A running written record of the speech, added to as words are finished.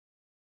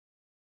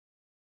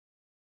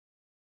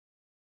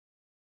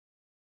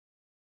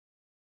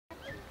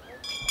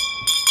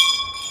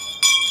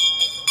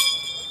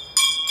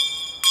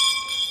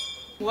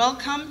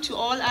Welcome to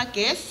all our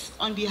guests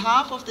on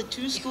behalf of the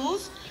two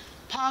schools,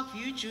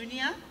 Parkview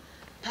Junior,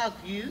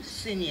 Parkview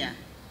Senior.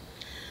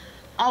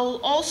 I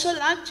would also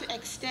like to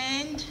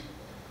extend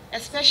a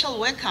special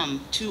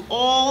welcome to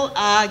all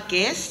our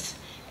guests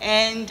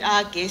and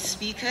our guest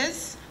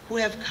speakers who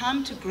have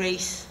come to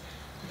grace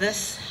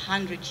this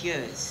 100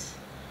 years.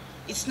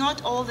 It's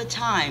not all the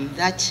time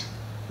that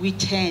we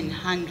turn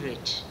 100.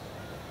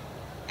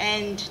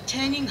 And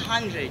turning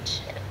 100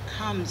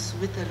 comes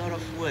with a lot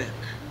of work,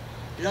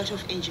 a lot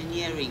of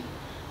engineering,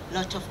 a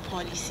lot of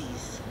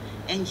policies.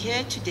 And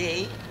here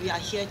today, we are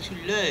here to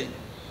learn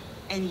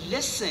and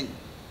listen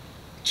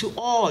to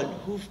all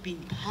who've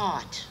been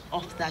part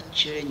of that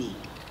journey.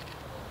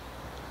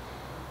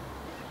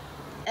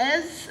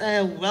 As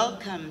a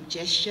welcome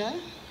gesture,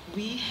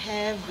 we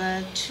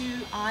have two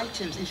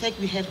items. In fact,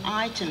 we have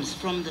items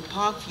from the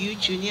Parkview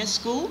Junior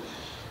School,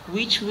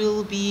 which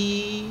will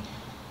be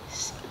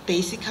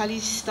basically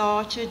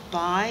started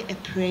by a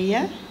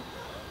prayer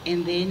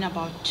and then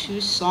about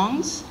two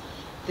songs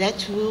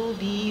that will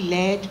be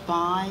led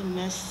by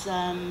Miss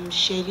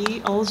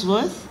Shelley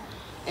Olsworth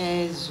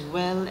as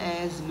well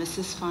as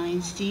Mrs.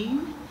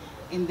 Feinstein.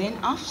 And then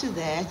after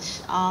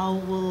that, I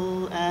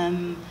will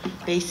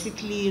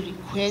basically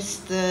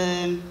request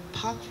the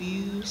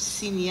Parkview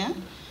Senior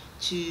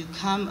to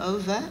come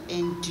over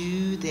and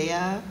do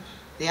their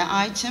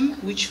item,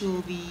 which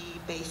will be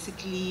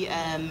basically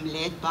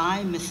led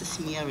by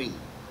Mrs. Meering.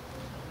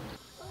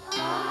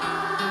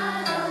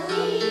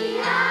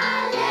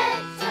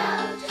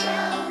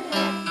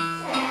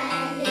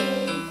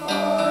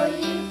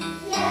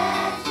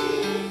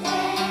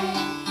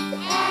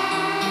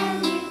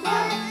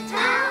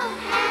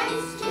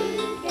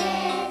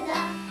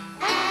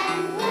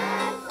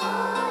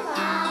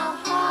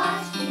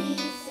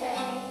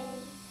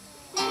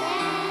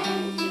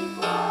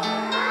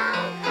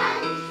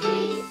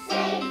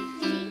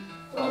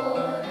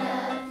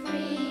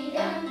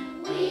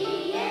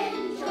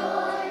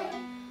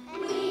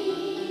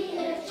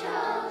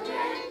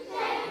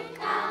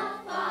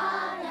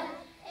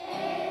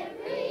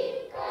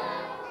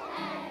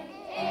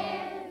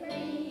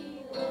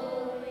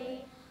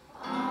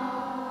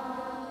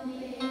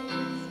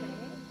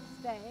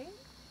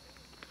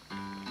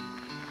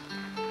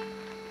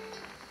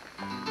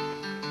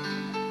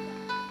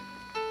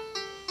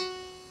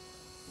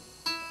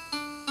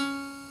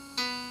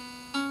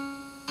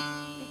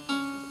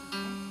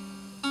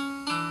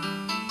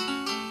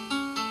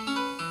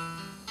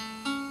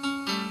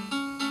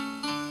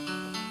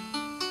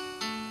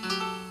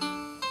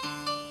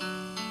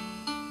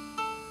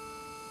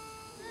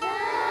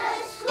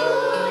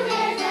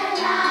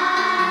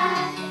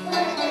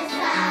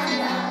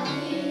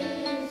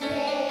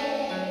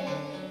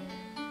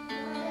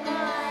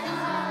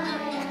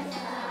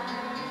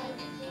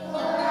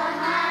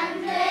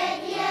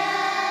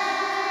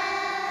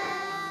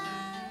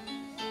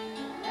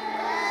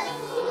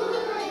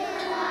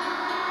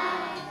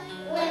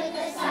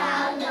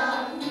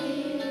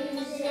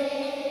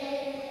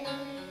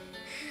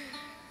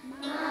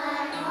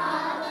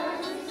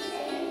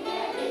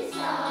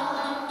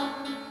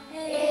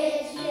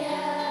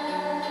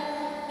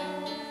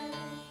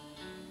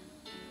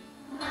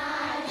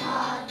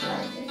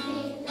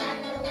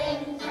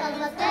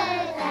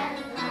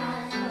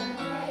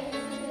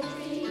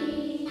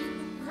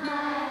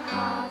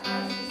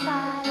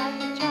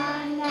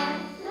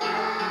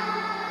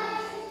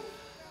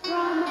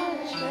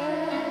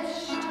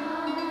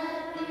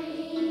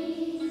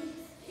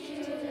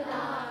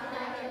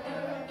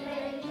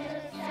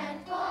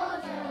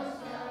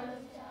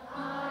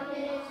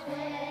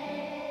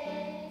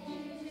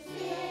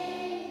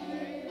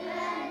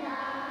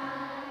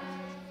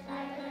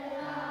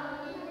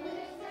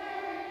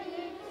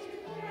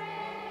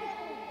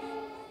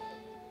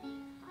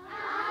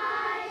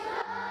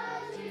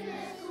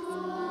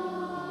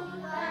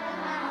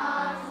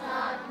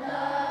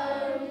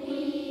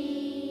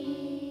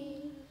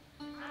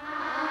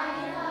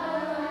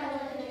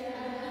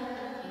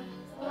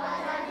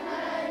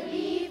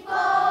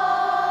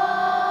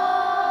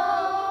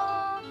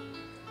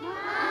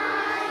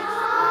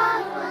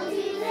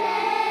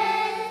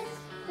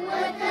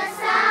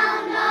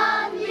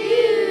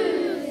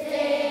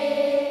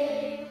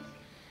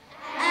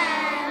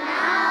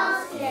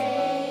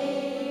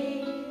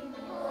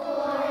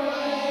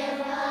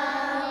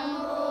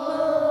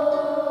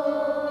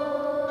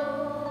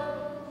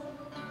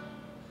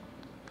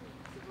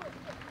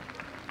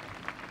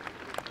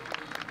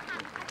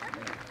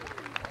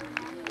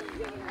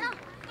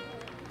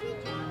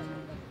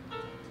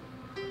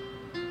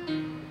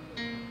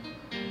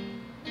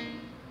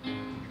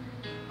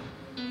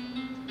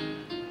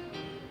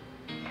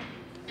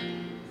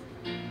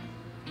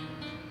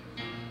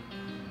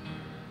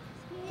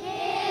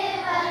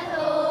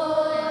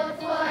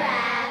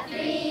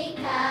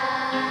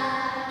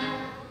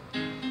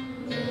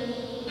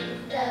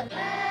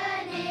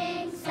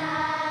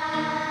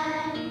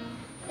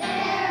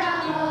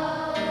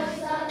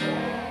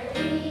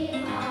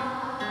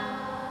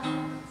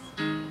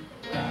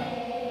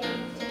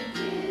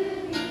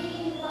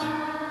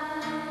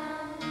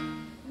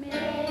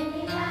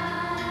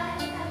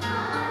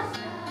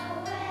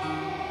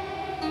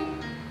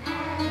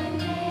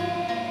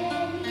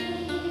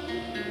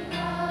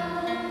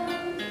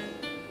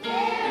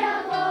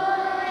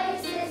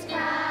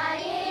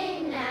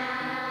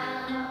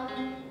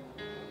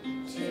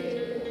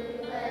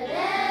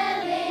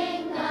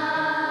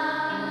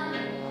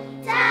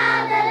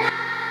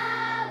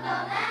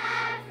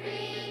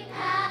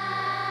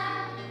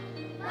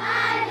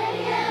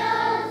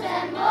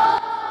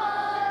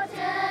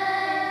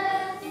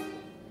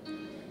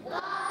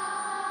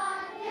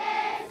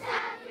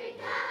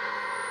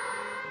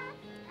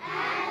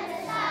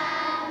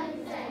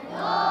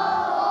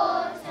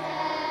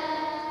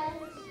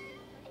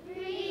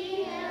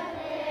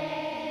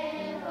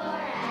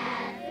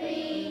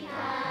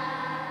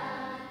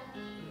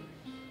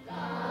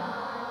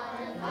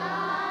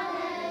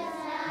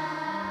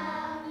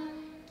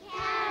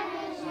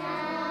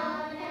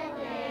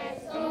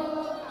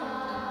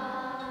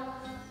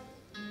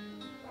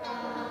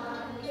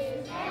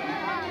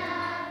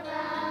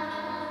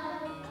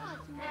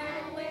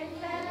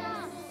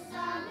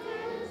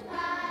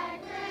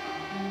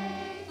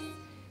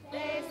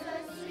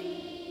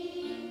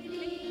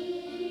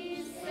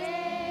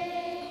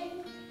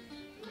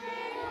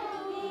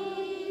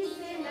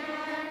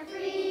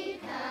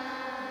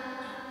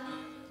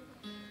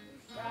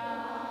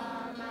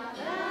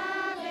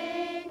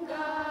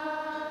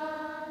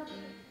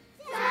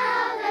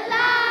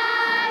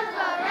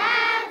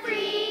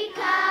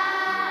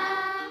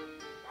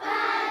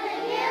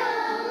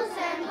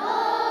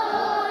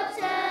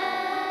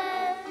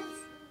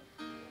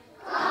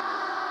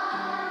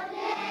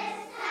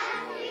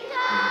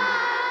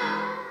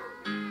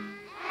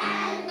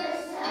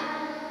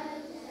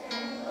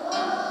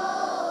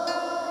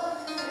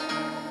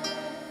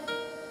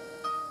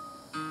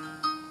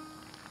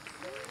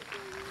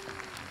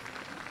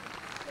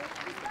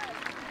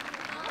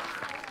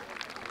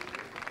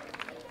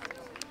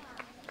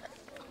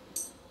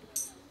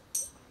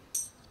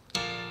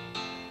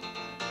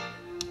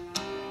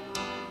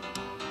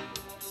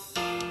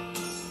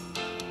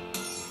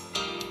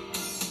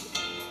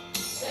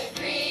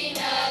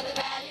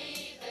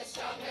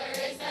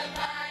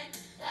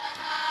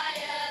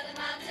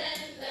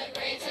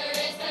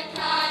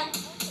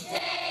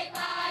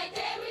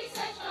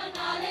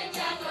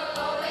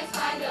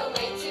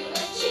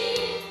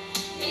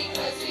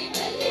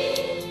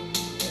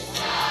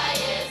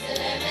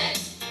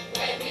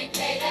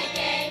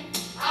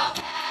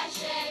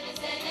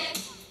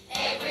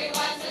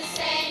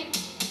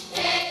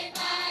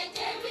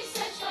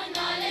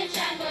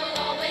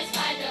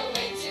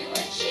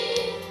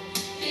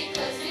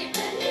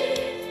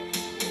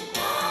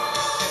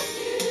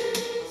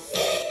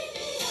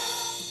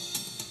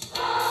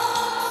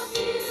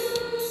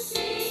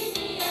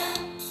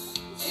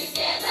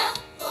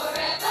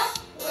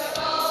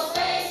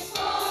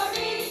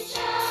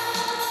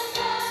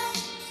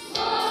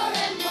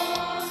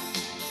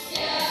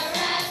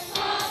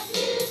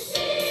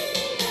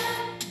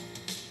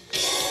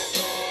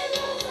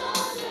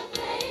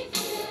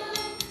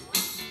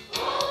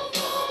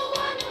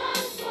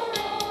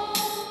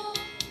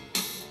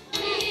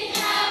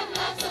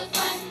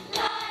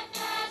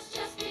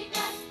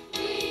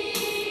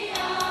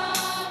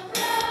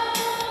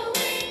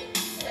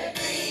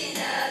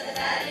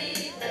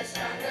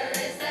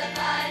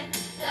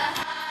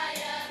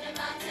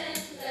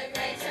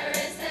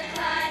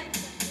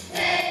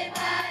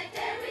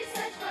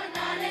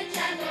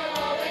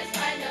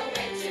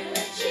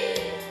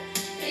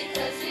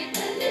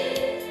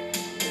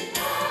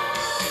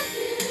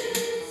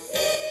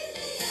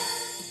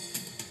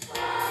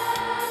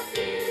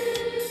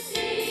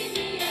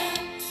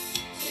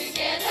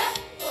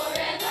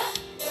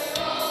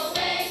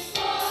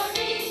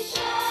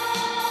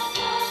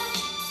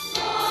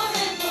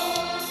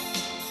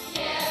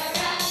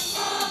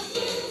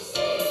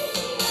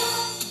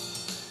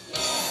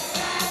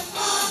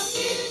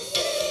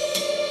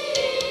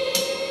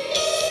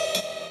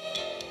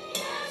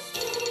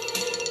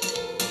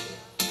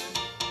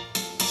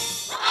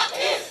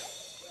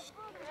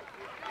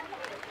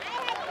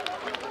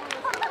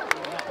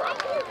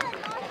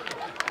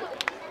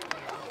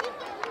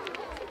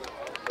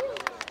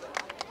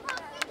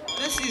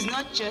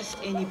 just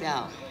any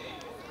bell.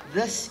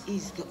 This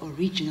is the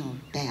original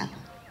bell.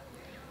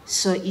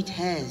 So it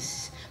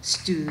has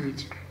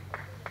stood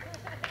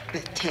the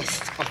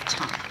test of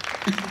time.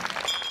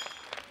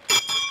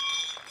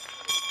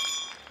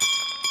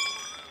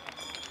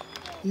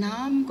 Now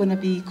I'm going to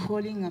be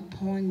calling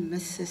upon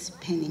Mrs.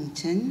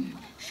 Pennington,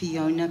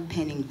 Fiona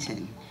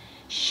Pennington.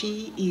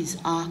 She is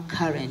our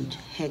current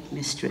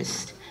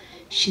headmistress.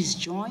 She's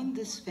joined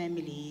this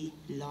family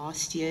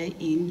last year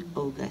in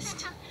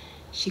August.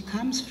 She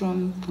comes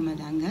from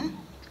Mpumalanga.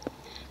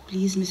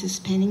 Please,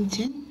 Mrs.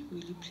 Pennington, will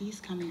you please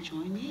come and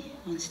join me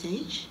on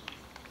stage?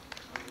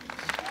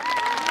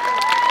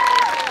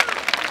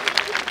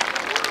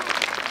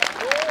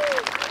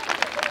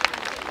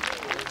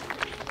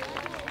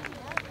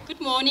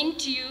 Good morning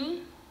to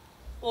you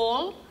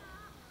all.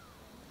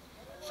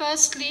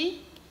 Firstly,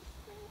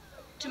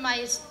 to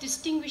my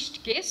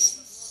distinguished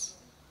guests,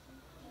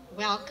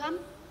 welcome.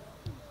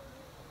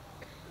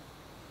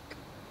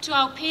 To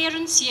our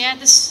parents here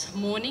this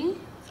morning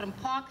from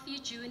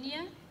Parkview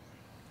Junior,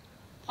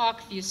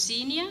 Parkview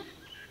Senior,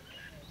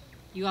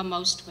 you are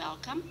most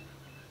welcome.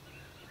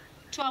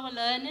 To our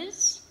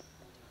learners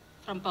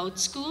from both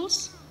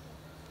schools,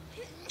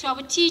 to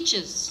our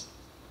teachers,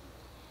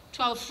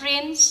 to our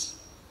friends,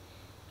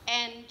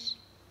 and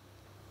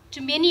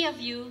to many of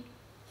you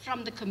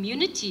from the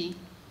community,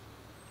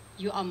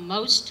 you are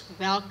most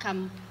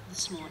welcome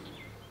this morning.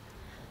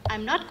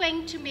 I'm not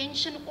going to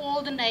mention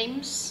all the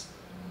names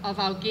of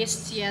our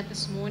guests here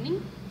this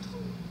morning,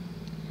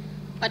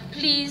 but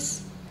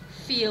please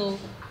feel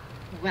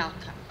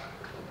welcome.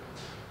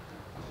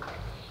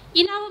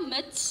 In our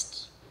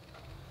midst,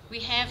 we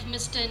have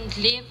Mr.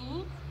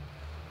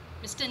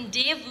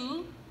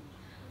 Ndevu,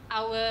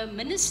 our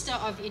Minister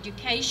of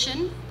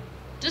Education,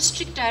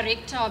 District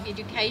Director of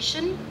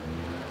Education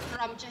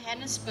from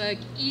Johannesburg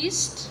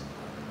East,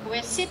 who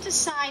has set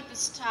aside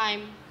this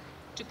time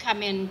to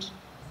come and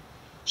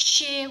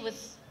share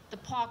with the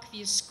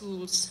Parkview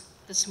schools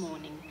this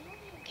morning.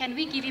 Can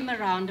we give him a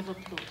round of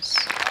applause?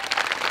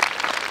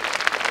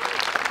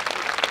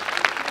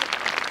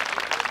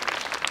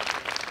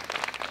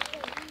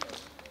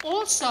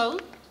 Also,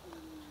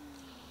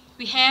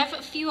 we have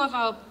a few of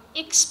our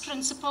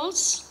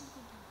ex-principals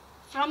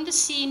from the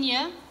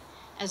senior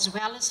as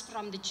well as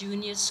from the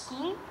junior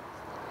school.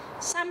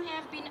 Some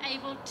have been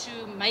able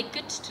to make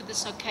it to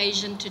this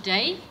occasion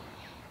today,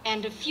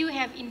 and a few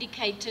have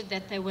indicated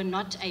that they were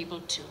not able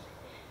to.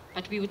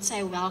 But we would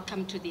say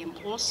welcome to them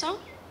also.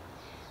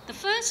 The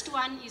first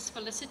one is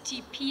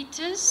Felicity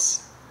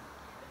Peters.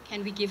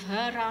 Can we give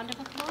her a round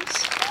of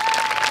applause?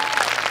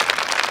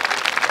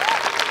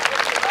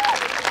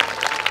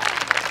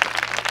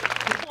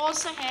 We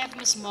also have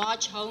Miss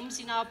Marge Holmes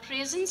in our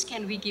presence.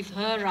 Can we give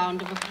her a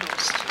round of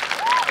applause?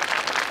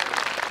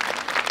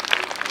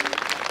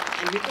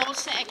 And we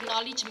also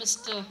acknowledge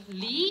Mr.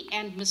 Lee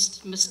and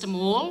Mr.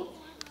 Moore,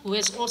 who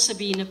has also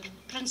been a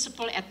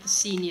principal at the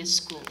senior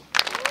school.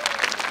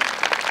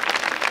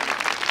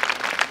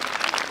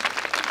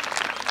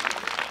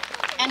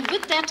 And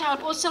with that, I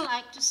would also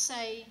like to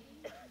say,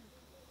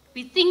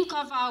 we think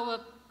of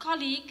our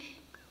colleague,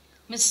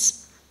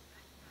 Miss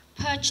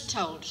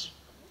Perchtold,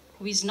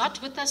 who is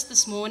not with us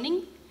this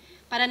morning,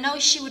 but I know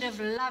she would have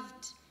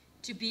loved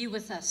to be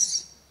with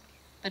us.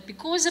 But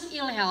because of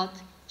ill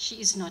health, she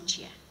is not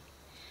here.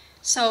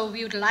 So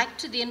we would like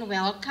to then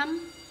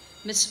welcome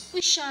Miss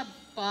Usha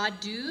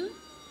Badu,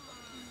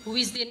 who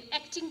is then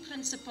acting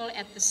principal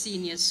at the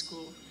senior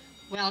school.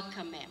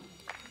 Welcome, ma'am.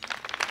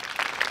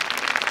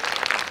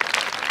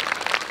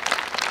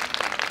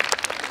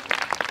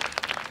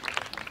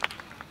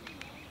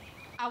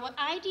 Our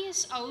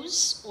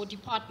IDSOs, or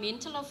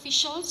departmental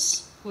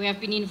officials, who have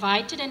been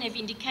invited and have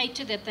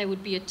indicated that they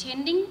would be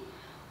attending,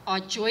 are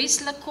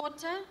Joyce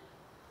Lakota,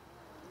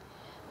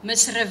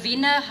 Miss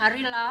Ravina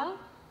Harilal,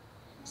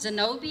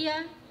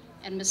 Zenobia,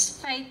 and Miss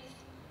Faith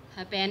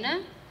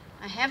Habana.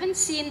 I haven't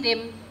seen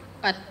them,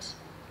 but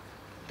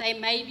they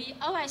may be.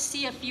 Oh, I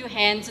see a few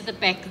hands at the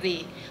back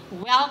there.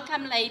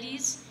 Welcome,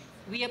 ladies.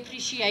 We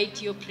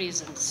appreciate your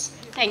presence.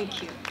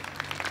 Thank you.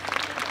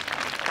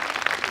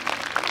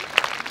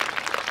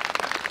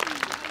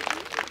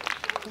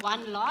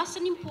 One last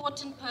and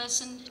important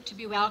person to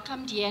be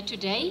welcomed here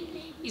today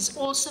is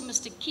also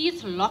Mr.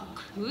 Keith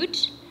Lockwood,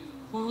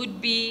 who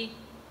would be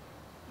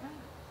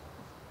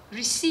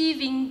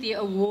receiving the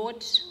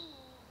award,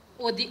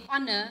 or the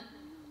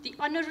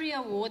honorary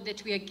award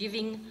that we are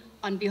giving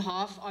on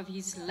behalf of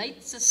his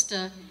late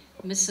sister,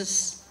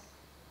 Mrs.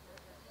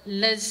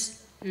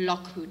 Liz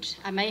Lockwood.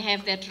 I may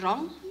have that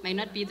wrong, may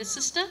not be the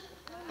sister,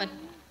 but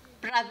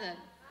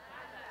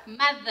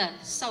mother,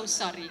 so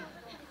sorry.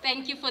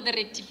 Thank you for the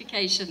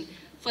rectification.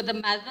 For the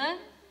mother,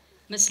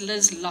 Miss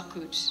Liz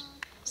Lockwood.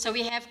 So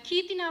we have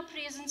Keith in our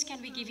presence.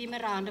 Can we give him a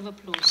round of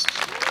applause?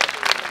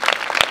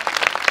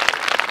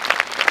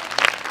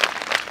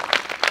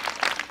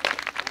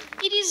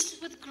 It is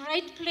with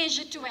great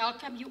pleasure to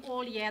welcome you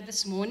all here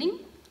this morning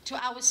to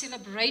our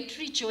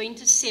celebratory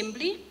joint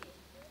assembly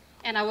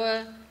and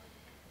our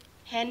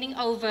handing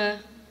over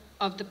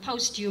of the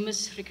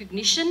posthumous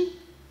recognition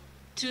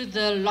to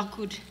the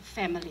Lockwood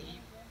family.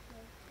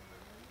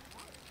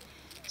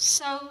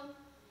 So,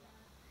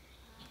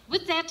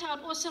 with that,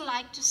 I'd also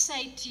like to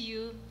say to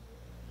you,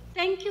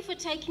 thank you for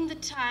taking the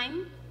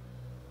time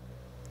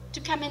to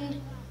come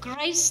and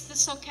grace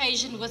this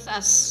occasion with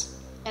us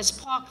as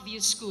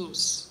Parkview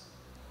Schools.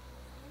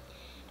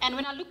 And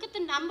when I look at the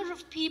number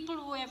of people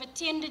who have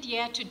attended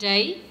here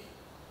today,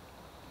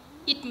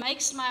 it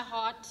makes my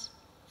heart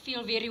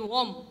feel very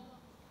warm,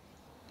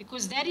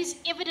 because that is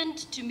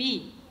evident to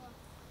me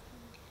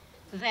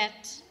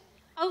that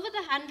over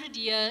the 100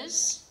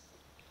 years,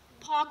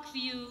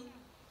 Parkview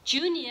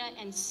Junior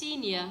and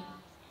Senior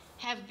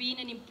have been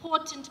an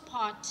important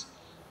part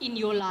in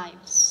your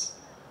lives.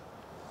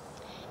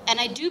 And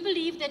I do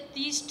believe that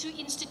these two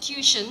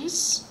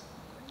institutions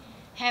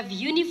have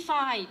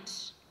unified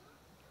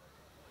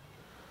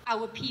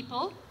our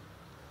people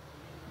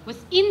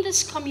within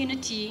this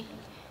community,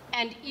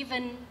 and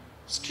even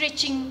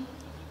stretching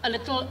a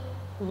little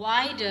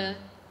wider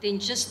than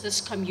just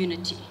this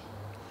community.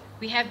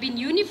 We have been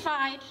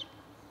unified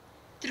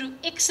through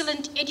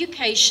excellent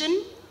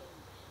education,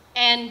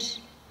 and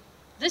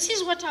this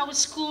is what our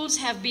schools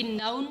have been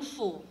known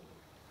for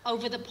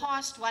over the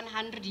past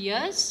 100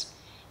 years,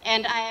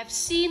 and I have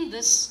seen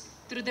this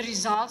through the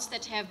results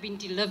that have been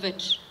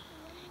delivered.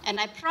 And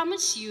I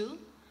promise you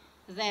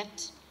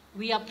that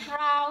we are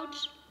proud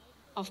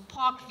of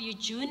Parkview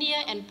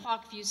Junior and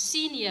Parkview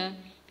Senior,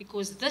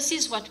 because this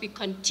is what we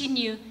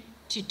continue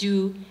to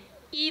do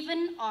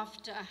even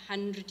after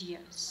 100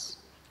 years.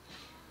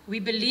 We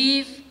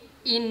believe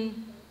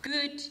in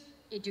good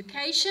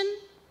education,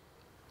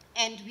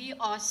 and we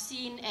are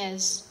seen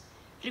as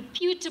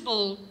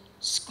reputable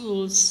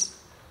schools,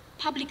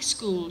 public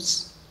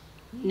schools,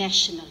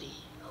 nationally.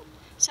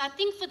 So I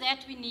think for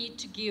that we need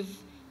to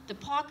give the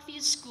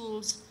Parkview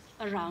Schools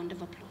a round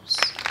of applause.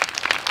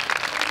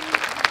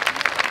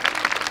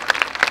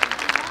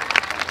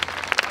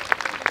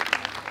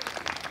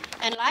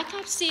 And like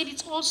I've said,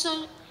 it's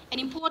also an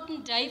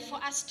important day for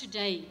us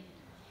today,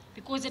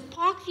 because at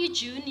Parkview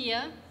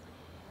Junior,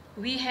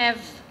 we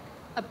have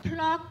a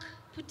plaque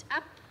put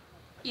up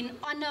in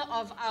honor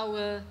of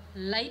our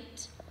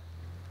late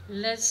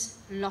Liz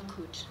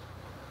Lockwood.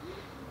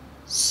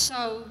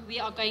 So we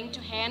are going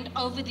to hand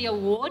over the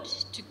award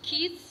to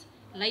Keith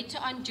later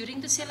on during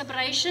the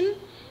celebration,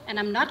 and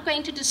I'm not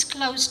going to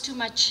disclose too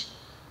much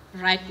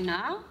right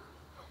now.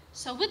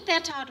 So with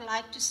that, I would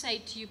like to say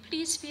to you,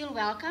 please feel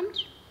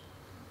welcomed.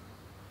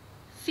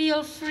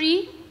 Feel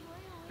free,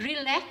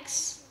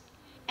 relax,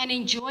 and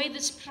enjoy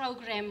this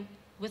program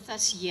with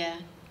us here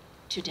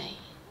today.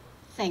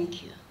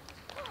 Thank you.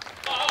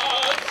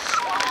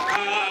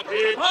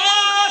 Happy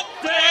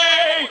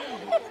birthday!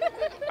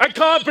 I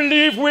can't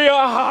believe we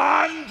are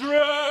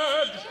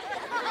 100!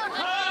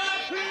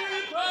 Happy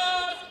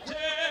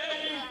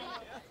birthday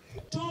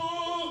to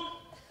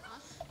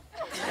us!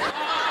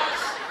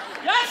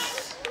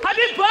 Yes!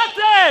 Happy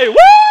birthday!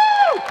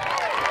 Woo!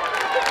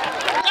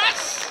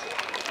 Yes!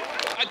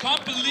 I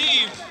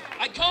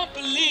can't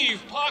believe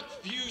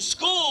Parkview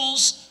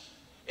Schools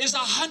is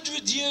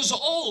 100 years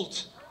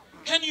old.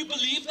 Can you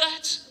believe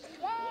that?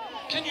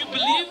 Can you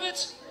believe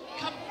it?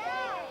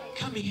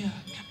 Come here.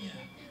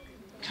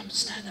 Come,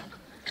 stand up.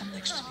 Come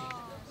next to me.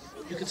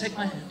 You can take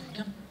my hand.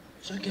 Come.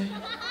 It's okay.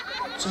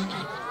 It's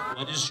okay.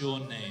 What is your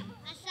name?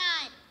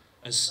 Assad.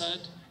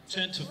 Assad,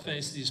 turn to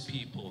face these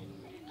people.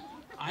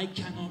 I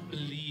cannot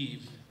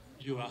believe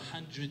you're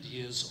 100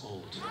 years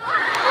old.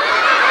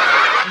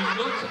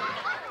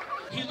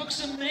 He looks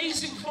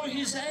amazing for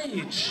his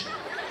age.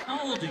 How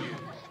old are you?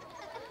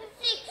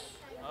 6.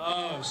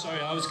 Oh,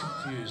 sorry, I was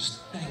confused.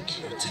 Thank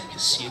you. Take a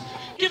seat.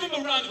 Give him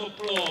a round of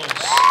applause.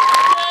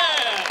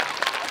 Yeah.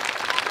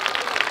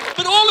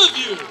 But all of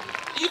you,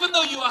 even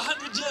though you're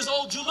 100 years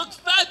old, you look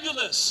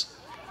fabulous.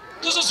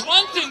 Because it's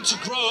one thing to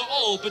grow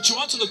old, but you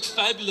want to look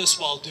fabulous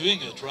while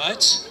doing it,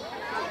 right?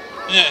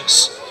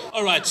 Yes.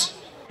 All right.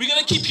 We're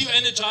going to keep you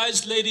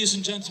energized, ladies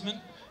and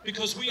gentlemen,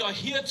 because we are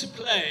here to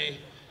play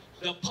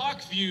the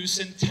Parkview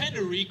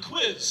Centenary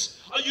Quiz.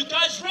 Are you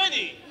guys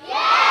ready? Yeah!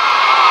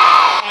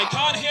 I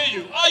can't hear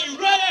you. Are you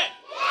ready?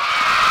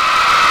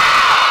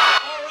 Yeah!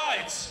 All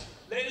right.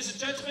 Ladies and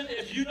gentlemen,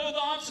 if you know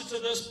the answer to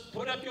this,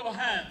 put up your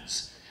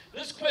hands.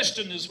 This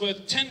question is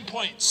worth 10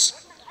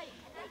 points.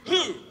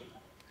 Who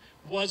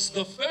was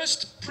the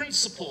first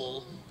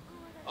principal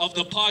of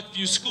the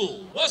Parkview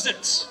School? Was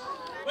it?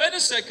 Wait a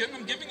second,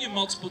 I'm giving you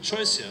multiple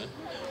choice here.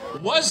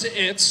 Was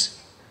it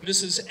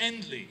Mrs.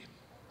 Endley?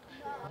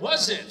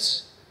 Was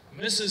it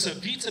Mrs.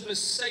 Avita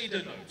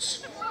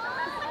Besaidenote?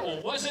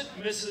 Or was it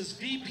Mrs.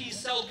 V.P.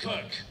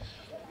 Selkirk?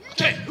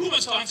 Okay, who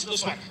wants to answer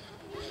this one?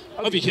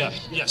 Over here,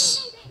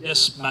 yes.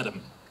 Yes,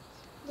 madam.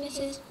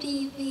 Mrs.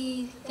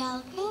 B.V.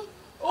 Selkirk.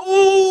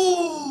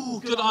 Oh,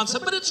 good answer,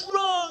 but it's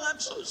wrong. I'm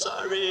so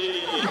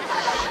sorry.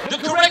 The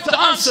correct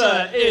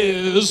answer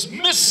is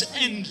Miss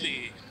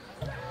Endley.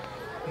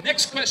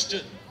 Next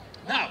question.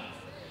 Now,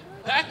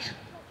 back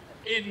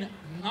in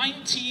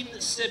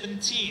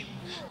 1917,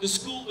 the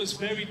school was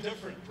very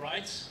different,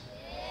 right?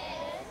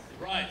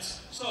 Right.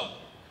 So,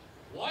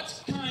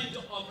 what kind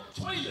of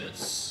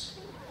toilets?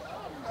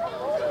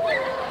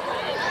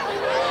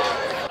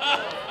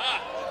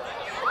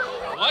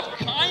 What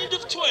kind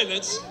of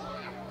toilets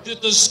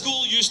did the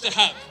school used to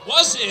have?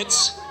 Was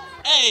it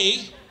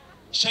A,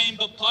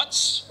 chamber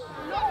pots,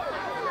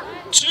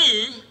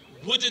 2,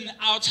 wooden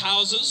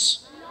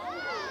outhouses,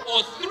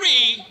 or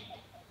 3,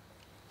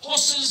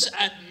 horses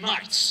at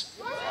night?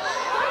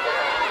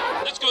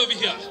 Let's go over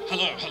here.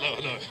 Hello, hello,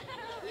 hello.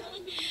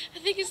 I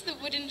think it's the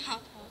wooden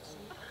hot house.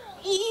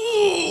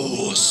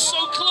 Ooh,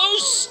 so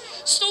close,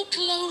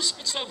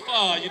 but so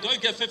far. You don't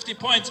get 50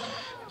 points.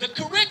 The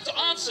correct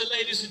answer,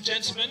 ladies and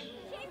gentlemen,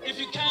 if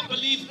you can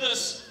believe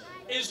this,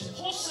 is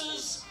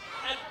horses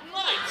at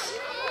night.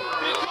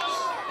 Because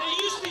they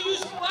used to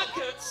use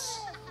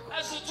buckets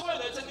as the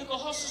toilet, and then the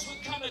horses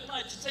would come at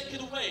night to take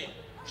it away.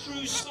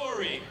 True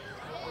story.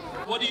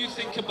 What do you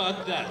think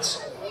about that?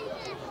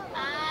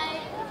 I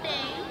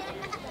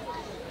think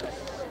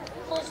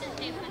horses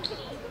definitely.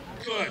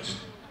 Good.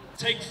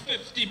 Take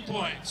 50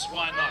 points.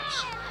 Why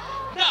not?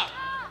 Now,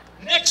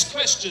 next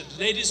question,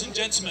 ladies and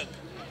gentlemen.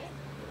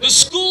 The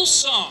school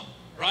song,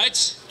 right?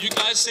 You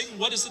guys sing.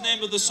 What is the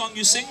name of the song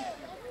you sing?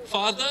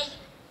 Father?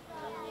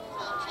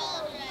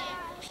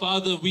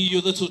 Father, we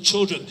your little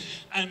children.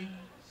 And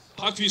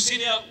Parkview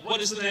Senior, what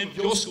is the name of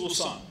your school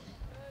song?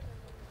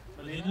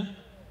 Melina?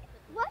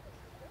 What?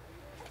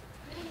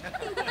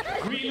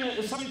 Greener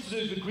is something to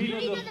do with the greener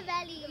Greener the... the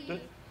valley.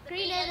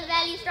 Greener the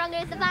valley, stronger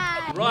is the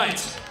vine.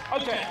 Right.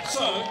 Okay,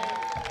 so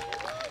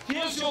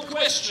here's your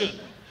question.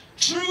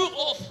 True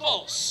or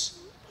false?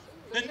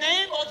 The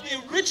name of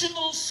the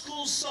original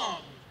school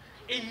song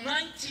in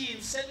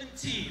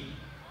 1917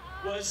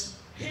 was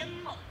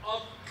Hymn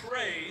of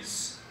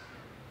Praise,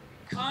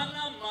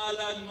 Kana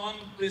Mala Non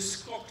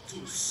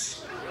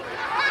Biscoctus.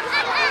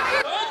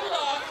 Don't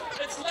laugh,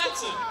 it's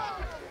Latin.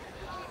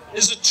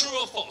 Is it true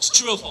or false?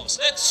 True or false?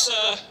 Let's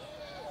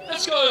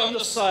go on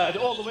the side,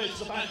 all the way to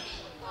the back.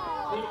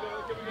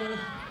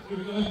 Here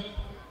we go.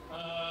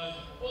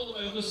 All the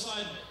way on the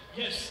side.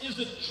 Yes, is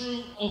it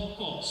true or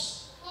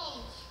false?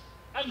 False.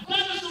 And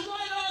that is the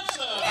right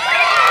answer!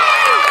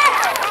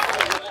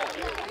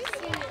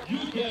 You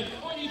get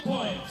 40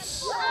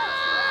 points.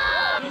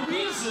 The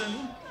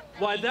reason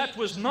why that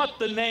was not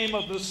the name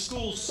of the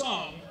school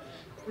song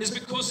is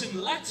because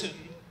in Latin,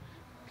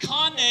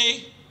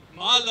 Cane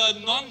mala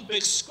non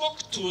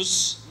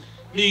biscoctus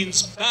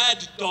means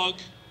bad dog,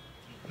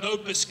 no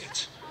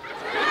biscuit.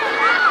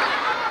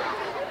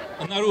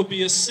 And that would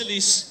be a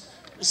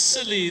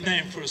silly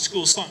name for a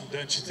school song,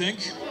 don't you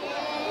think?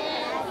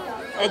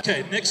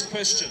 Okay, next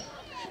question.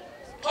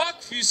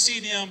 Parkview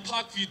Senior and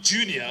Parkview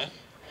Junior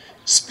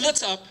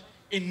split up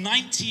in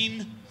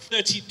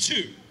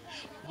 1932.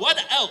 What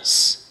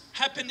else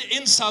happened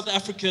in South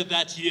Africa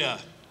that year?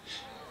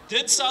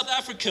 Did South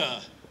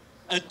Africa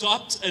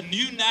adopt a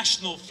new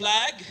national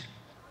flag?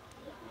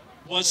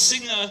 Was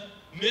singer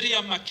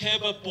Miriam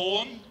Makeba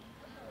born?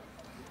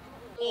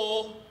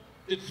 Or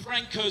did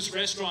Franco's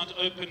restaurant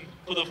open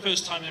for the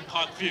first time in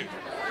Parkview?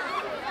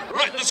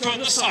 Right, let's go on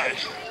this side.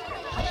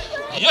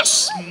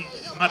 Yes,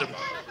 madam.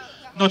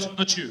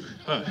 Not you,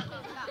 her.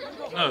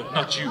 No,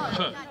 not you,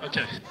 her.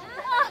 Okay.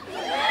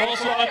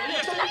 Also,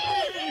 yes,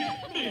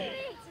 me.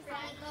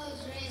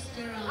 Franco's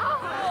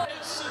restaurant.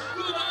 It's a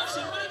good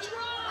answer, but it's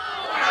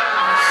wrong.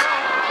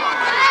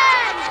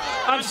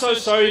 I'm so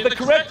sorry. The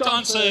correct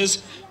answer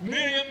is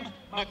Miriam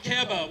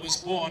Makeba was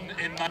born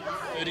in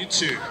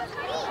 1932.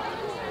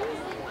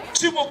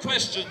 2 more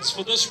questions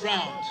for this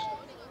round.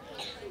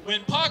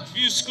 When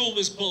Parkview School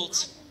was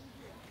built,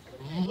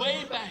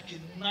 way back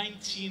in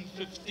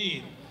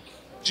 1915,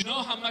 do you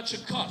know how much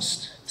it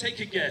cost? Take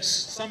a guess.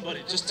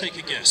 Somebody, just take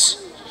a guess.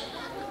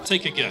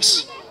 Take a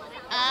guess.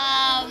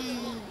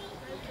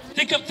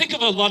 Think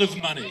of a lot of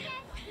money.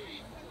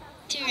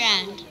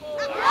 R2.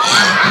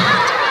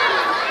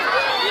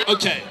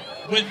 Okay,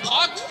 when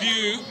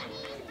Parkview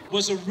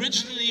was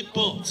originally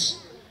built,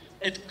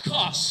 it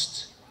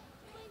cost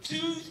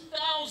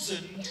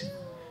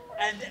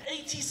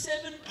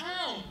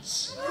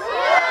 £2,087.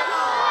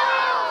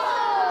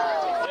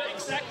 Yeah,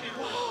 exactly.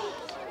 Wow.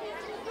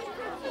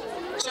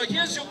 So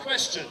here's your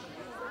question.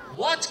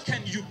 What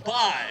can you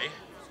buy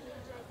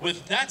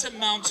with that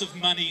amount of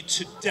money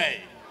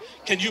today?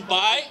 Can you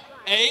buy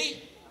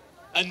A,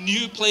 a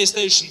new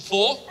PlayStation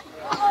 4,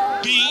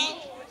 B,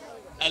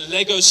 a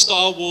Lego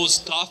Star Wars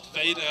Darth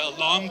Vader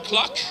alarm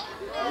clock,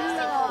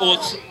 or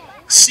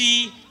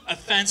C, a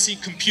fancy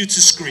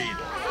computer screen?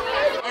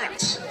 All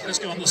right, let's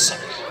go on this side.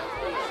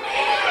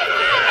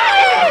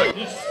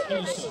 Yes,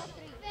 on this side.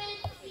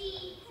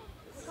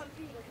 Fancy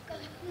computer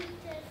screen.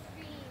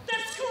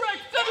 That's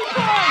correct, 7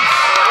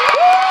 points!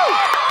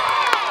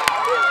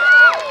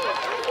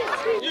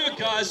 You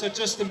guys are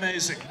just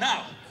amazing.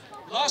 Now,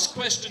 last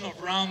question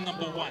of round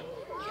number 1.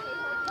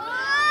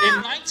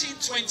 In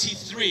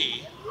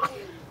 1923,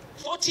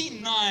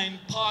 49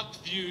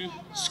 Parkview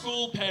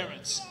school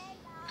parents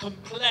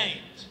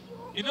complained.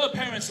 You know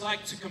parents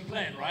like to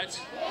complain, right?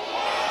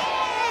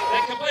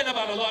 They complain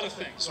about a lot of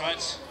things,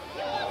 right?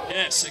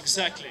 Yes,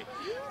 exactly.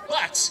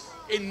 But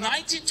in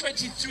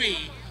 1923,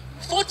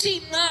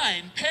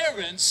 49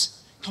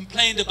 parents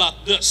complained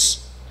about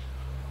this.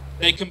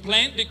 They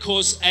complained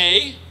because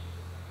A,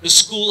 the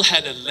school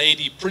had a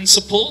lady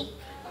principal.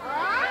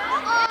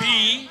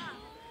 B,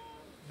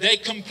 they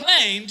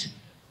complained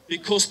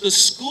because the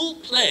school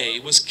play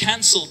was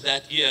cancelled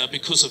that year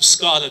because of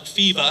scarlet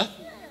fever.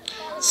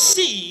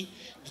 C,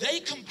 they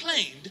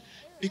complained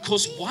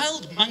because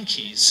wild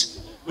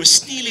monkeys were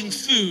stealing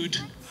food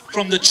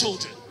from the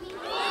children.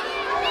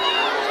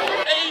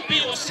 A,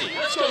 B, or C?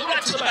 Let's go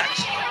right to the back.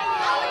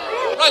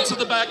 Right to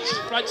the back,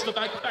 right to the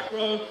back, back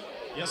row.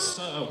 Yes,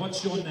 sir.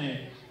 What's your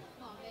name?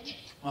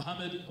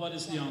 Mohammed, what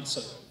is the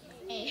answer?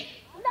 A.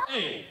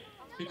 A.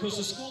 Because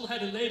the school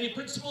had a lady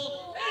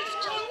principal. It's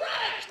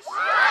correct!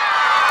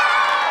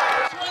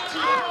 20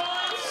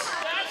 points.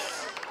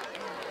 That's...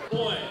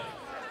 Boy,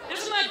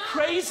 isn't that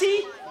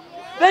crazy?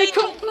 They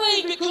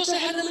complained because they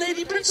had a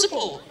lady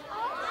principal.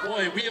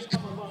 Boy, we have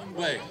come a long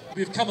way.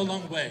 We have come a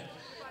long way.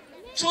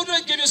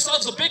 Children, give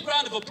yourselves a big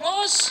round of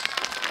applause.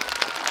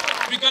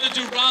 We're going to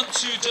do round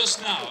 2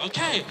 just now,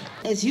 okay?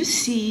 As you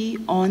see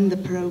on the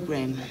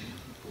program,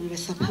 we were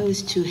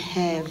supposed to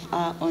have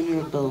our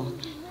Honorable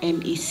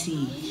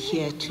MEC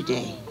here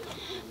today,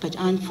 but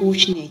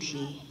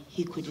unfortunately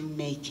he couldn't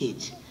make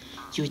it.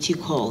 Duty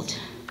called.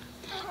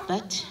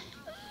 But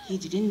he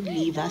didn't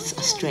leave us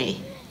astray.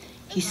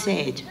 He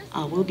said,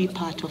 I will be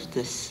part of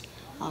this.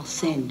 I'll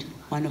send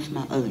one of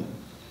my own.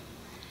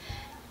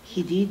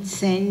 He did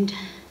send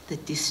the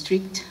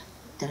district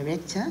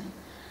director,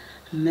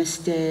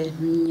 Mr.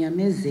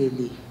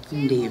 Mnyamezeli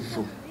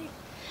Ndevu.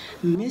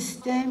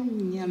 Mr.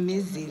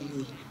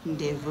 Mnyamezeli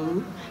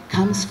Ndevu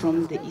comes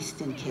from the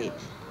Eastern Cape.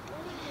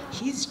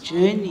 His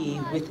journey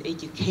with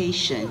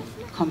education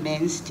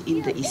commenced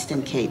in the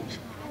Eastern Cape.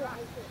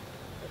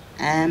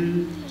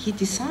 He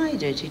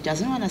decided he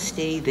doesn't want to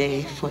stay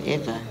there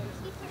forever.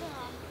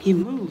 He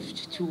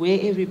moved to where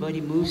everybody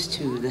moves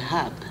to, the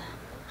hub,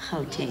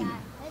 Gauteng.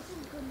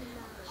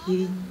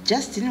 He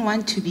just didn't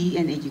want to be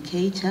an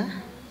educator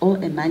or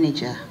a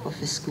manager of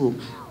a school.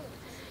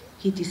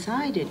 He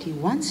decided he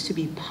wants to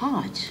be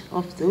part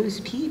of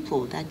those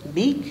people that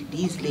make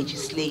these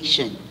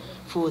legislation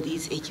for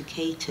these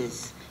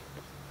educators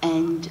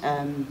and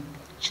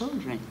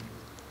children.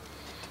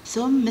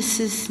 So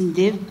Mrs.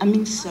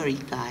 Ndevu, sorry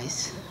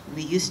guys,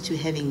 we used to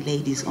having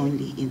ladies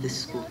only in the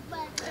school.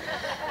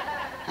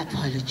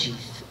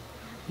 Apologies.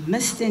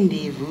 Mr.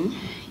 Ndevu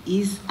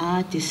is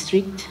our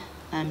district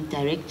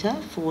director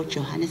for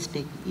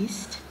Johannesburg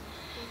East.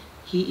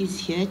 He is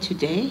here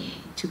today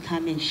to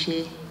come and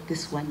share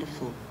this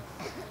wonderful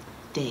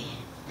day.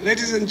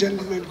 Ladies and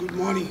gentlemen, good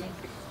morning.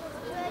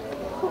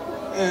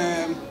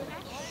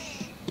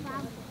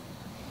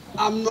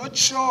 I'm not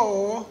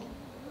sure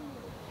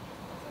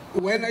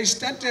when I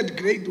started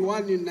grade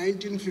 1 in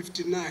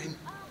 1959,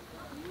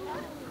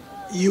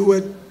 you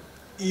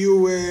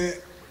were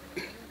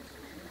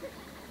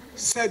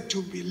said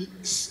to be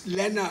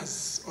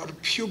learners or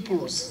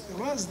pupils.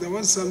 There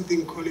was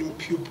something calling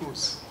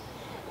pupils.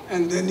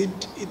 And then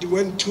it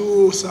went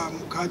through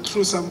some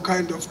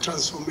kind of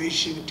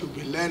transformation to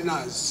be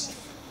learners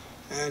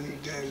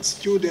and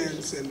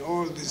students and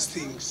all these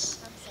things.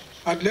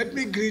 But let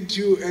me greet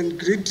you and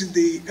greet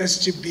the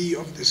SGB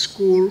of the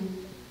school,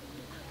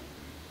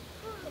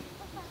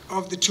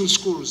 of the 2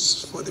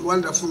 schools, for the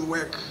wonderful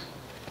work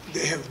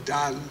they have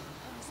done.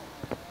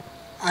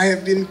 I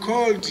have been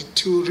called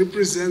to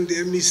represent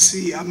the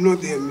MEC. I'm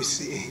not the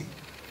MEC,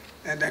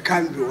 and I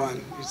can't be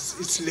one.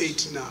 It's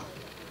late now.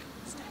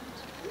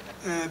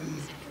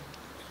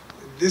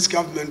 This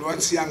government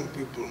wants young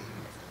people.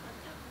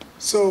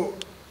 So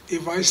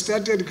if I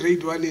started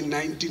grade 1 in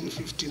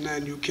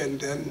 1959, you can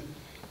then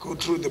go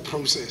through the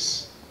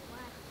process.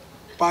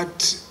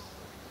 But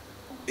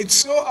it's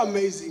so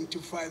amazing to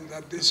find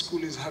that this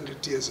school is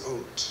 100 years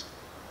old.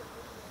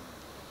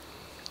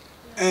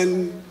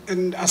 And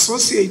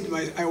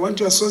I want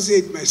to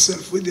associate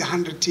myself with the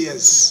 100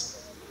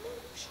 years.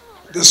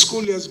 The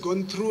school has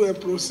gone through a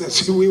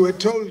process. We were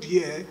told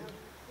here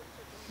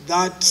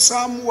that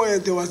somewhere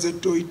there was a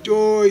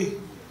toy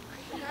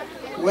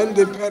when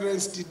the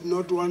parents did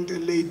not want a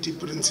lady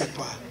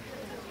principal.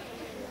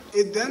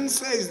 It then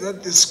says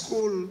that the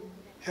school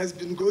has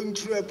been going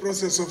through a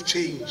process of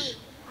change.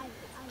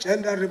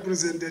 Gender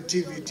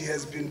representativity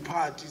has been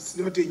part. It's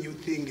not a new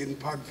thing in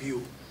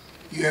Parkview.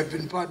 You have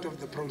been part of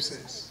the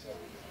process.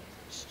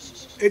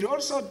 It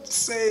also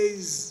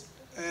says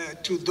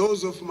to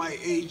those of my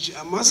age,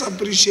 I must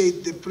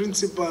appreciate the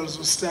principals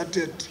who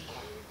started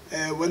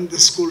when the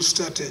school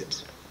started.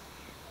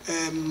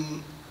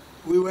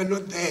 We were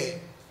not there.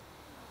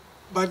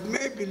 But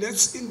maybe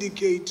let's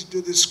indicate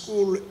to the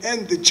school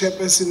and the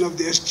chairperson of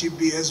the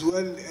SGB as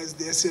well as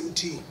the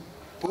SMT,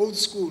 both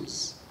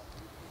schools,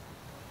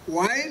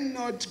 why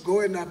not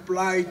go and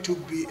apply to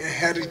be a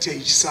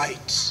heritage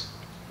site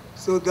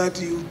so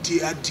that you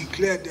are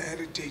declared a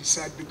heritage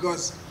site?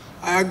 Because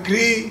I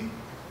agree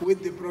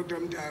with the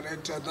program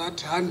director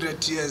that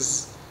 100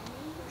 years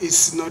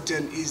is not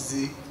an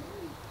easy,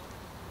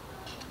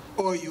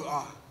 or you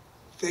are.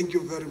 thank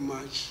you very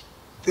much.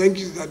 Thank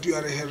you that you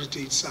are a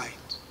heritage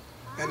site.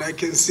 And I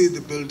can see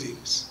the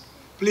buildings.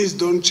 Please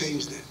don't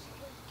change them.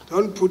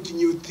 Don't put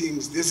new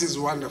things. This is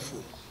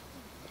wonderful.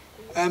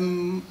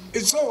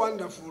 It's so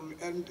wonderful.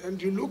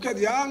 And you look at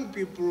young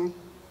people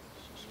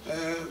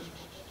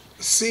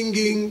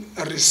singing,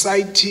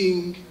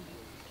 reciting,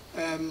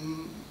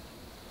 and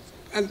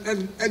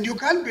you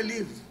can't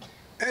believe,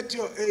 at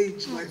your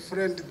age, my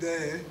friend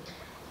there,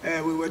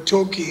 we were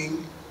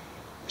talking,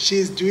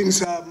 she's doing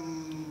some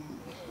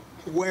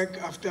work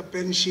after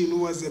pension, who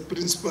was the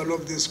principal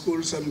of the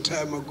school some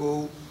time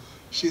ago.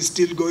 She's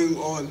still going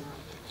on.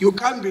 You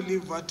can't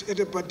believe that at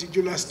a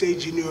particular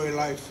stage in your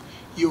life,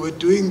 you were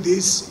doing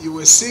this, you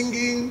were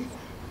singing,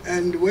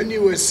 and when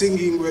you were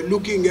singing, you were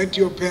looking at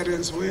your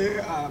parents,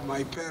 where are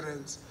my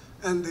parents?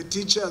 And the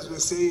teachers were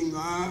saying,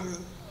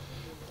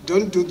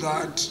 don't do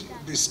that,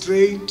 be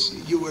straight.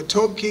 You were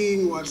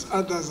talking whilst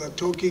others are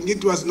talking.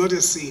 It was not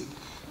a scene.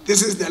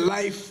 This is the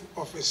life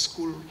of a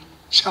school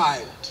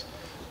child.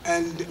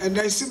 And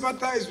I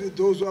sympathize with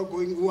those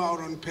who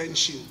are on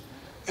pension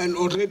and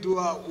already who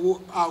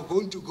are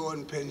going to go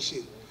on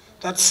pension.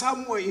 That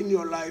somewhere in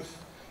your life,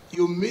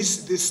 you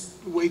miss this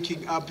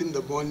waking up in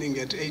the morning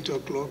at 8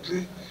 o'clock,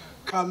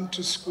 come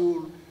to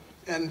school,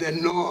 and the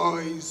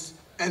noise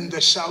and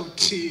the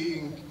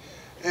shouting.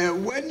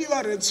 When you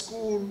are at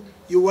school,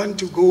 you want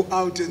to go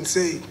out and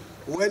say,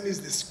 when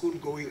is the school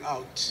going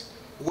out?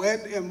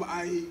 When am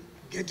I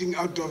getting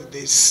out of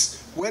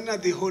this? When are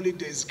the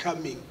holidays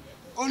coming?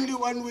 Only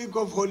 1 week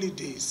of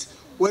holidays.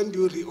 When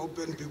do you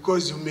reopen?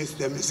 Because you miss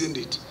them, isn't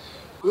it?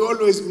 We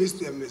always miss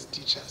them as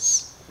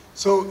teachers.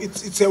 So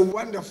it's a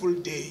wonderful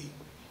day.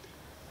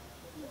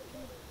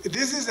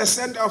 This is a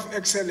center of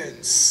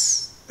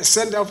excellence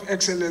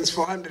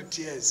for 100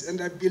 years.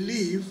 And I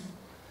believe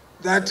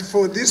that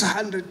for these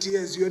 100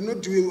 years, you are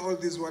not doing all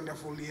these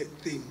wonderful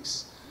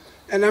things.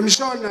 And I'm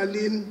sure,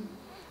 Nalin,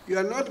 you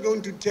are not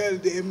going to tell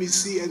the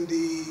MEC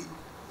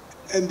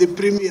and the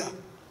Premier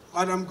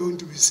what I'm going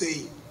to be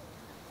saying.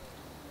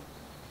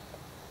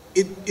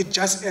 It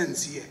just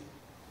ends here.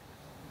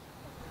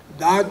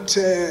 That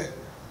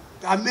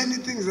there are many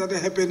things that are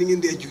happening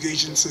in the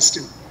education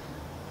system.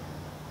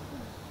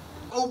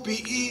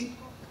 OBE,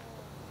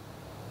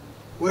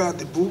 where are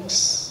the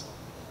books?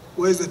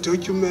 Where is the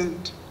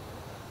document?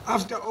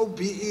 After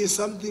OBE,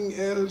 something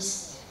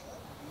else.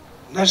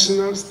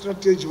 National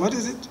strategy, what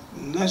is it?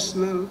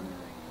 National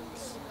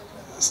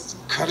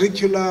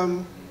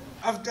curriculum.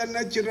 After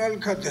natural,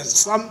 there's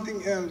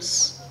something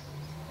else.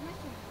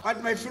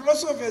 But my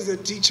philosophy as a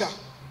teacher,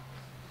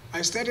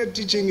 I started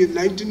teaching in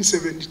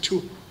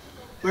 1972.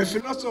 My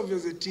philosophy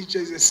as a teacher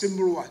is a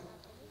simple one.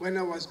 When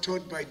I was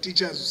taught by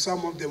teachers,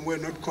 some of them were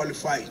not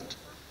qualified.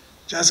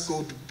 Just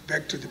go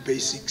back to the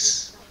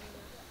basics.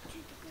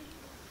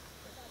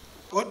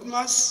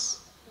 BODMAS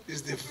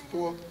is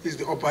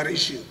the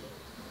operation.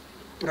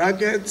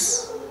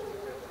 Brackets,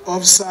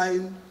 off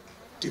sign,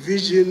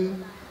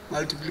 division,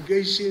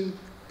 multiplication,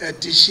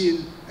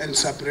 addition, and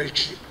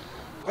subtraction.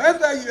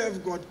 Whether you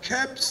have got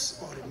caps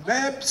or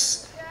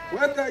maps,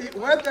 whether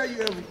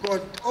you have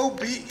got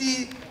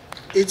OBE,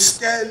 it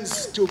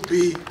stands to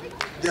be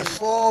the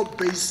 4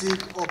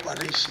 basic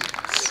operations.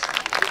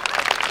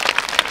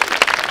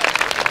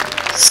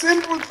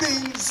 Simple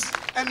things,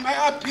 and my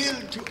appeal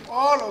to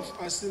all of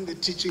us in the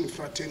teaching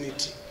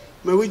fraternity,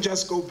 may we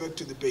just go back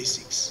to the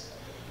basics.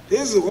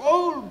 There's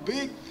all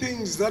big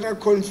things that are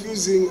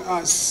confusing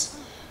us.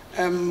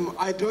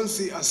 I don't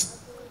see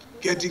us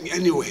getting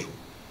anywhere.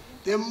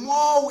 The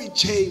more we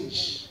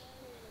change,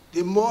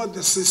 the more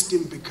the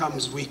system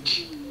becomes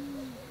weak.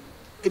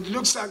 It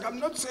looks like, I'm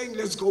not saying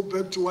let's go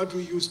back to what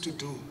we used to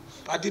do,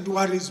 but it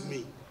worries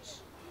me.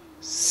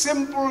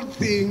 Simple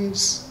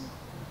things,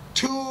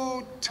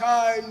 2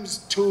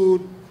 times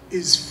 2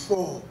 is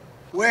 4.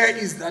 Where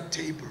is that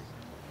table?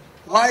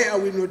 Why are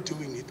we not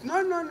doing it?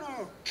 No.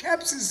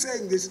 CAPS is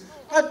saying this,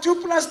 but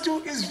 2 plus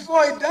 2 is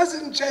 4. It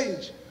doesn't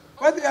change.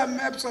 Whether they are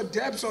maps or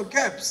depths or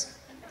CAPS,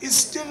 it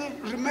still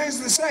remains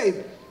the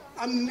same.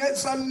 I'm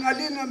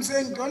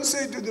saying, don't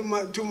say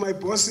to my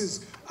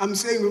bosses, I'm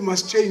saying we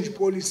must change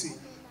policy.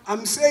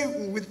 I'm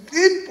saying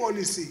within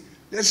policy,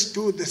 let's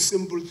do the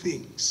simple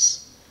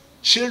things.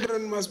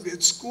 Children must be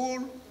at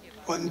school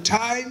on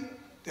time.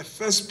 The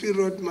first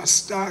period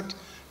must start.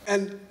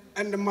 And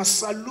I must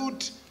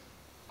salute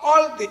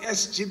all the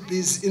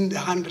SGBs in the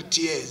 100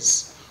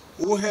 years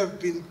who have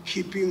been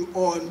keeping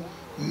on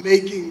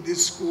making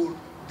this school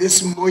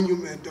this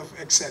monument of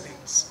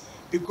excellence.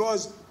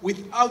 Because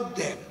without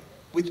them,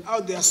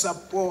 without their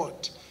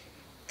support,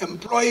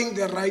 employing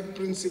the right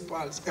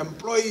principals,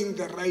 employing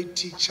the right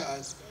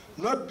teachers,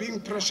 not being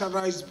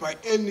pressurized by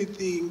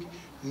anything,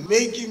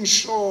 making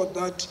sure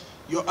that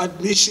your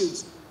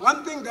admissions,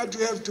 one thing that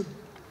we have to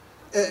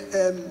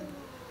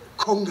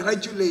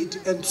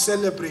congratulate and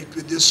celebrate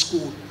with this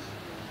school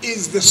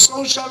is the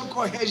social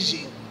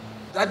cohesion.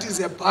 That is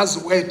a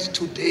buzzword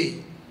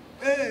today.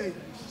 Hey,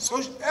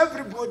 so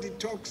everybody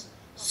talks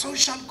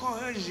social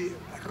cohesion,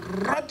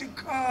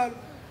 radical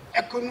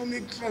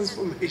economic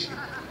transformation.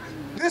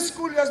 This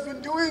school has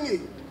been doing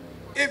it.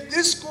 If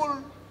this school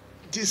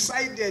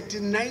decided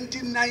in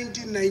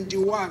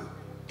 1990-91,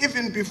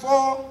 even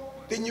before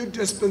the new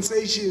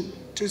dispensation,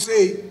 to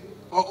say,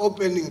 we're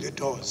opening the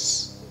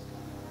doors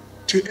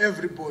to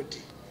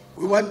everybody,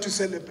 we want to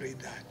celebrate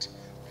that.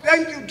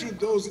 Thank you to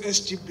those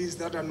SGBs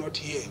that are not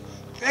here.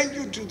 Thank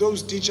you to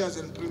those teachers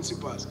and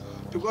principals,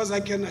 because I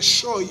can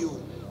assure you,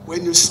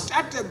 when you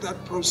started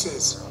that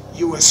process,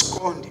 you were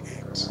scorned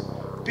at.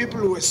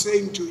 People were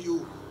saying to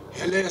you,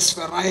 Helias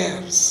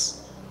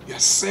Ferrayers, you're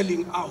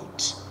selling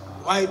out.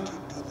 Why do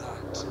you do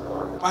that?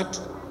 But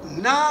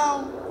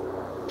now,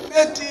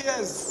 30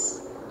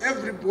 years,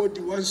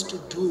 everybody wants to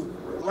do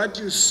what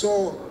you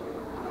saw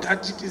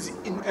that it is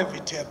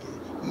inevitable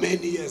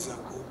many years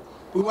ago.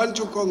 We want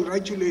to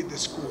congratulate the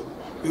school.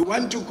 We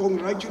want to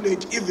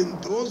congratulate even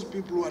those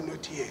people who are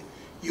not here.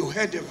 You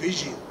had a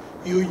vision.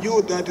 You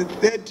knew that in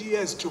 30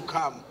 years to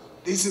come,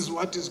 this is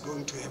what is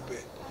going to happen.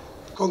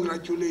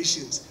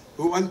 Congratulations.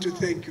 We want to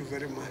thank you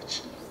very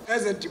much.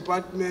 As a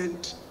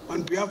department,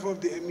 on behalf of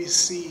the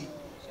MEC,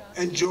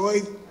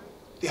 enjoy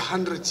the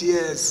 100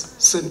 years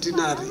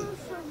centenary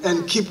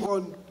and keep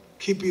on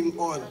keeping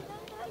on.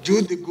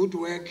 Do the good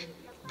work,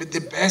 be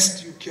the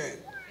best you can.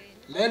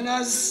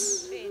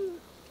 Learners,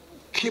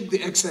 keep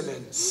the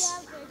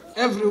excellence.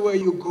 Everywhere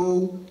you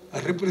go,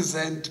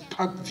 represent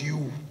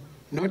Parkview,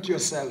 not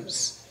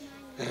yourselves.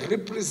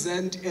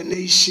 Represent a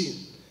nation.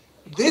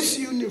 This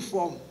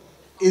uniform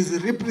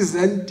is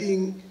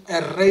representing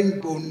a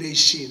rainbow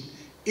nation.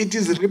 It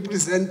is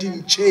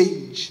representing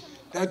change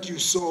that you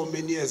saw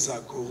many years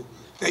ago.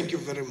 Thank you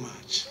very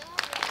much.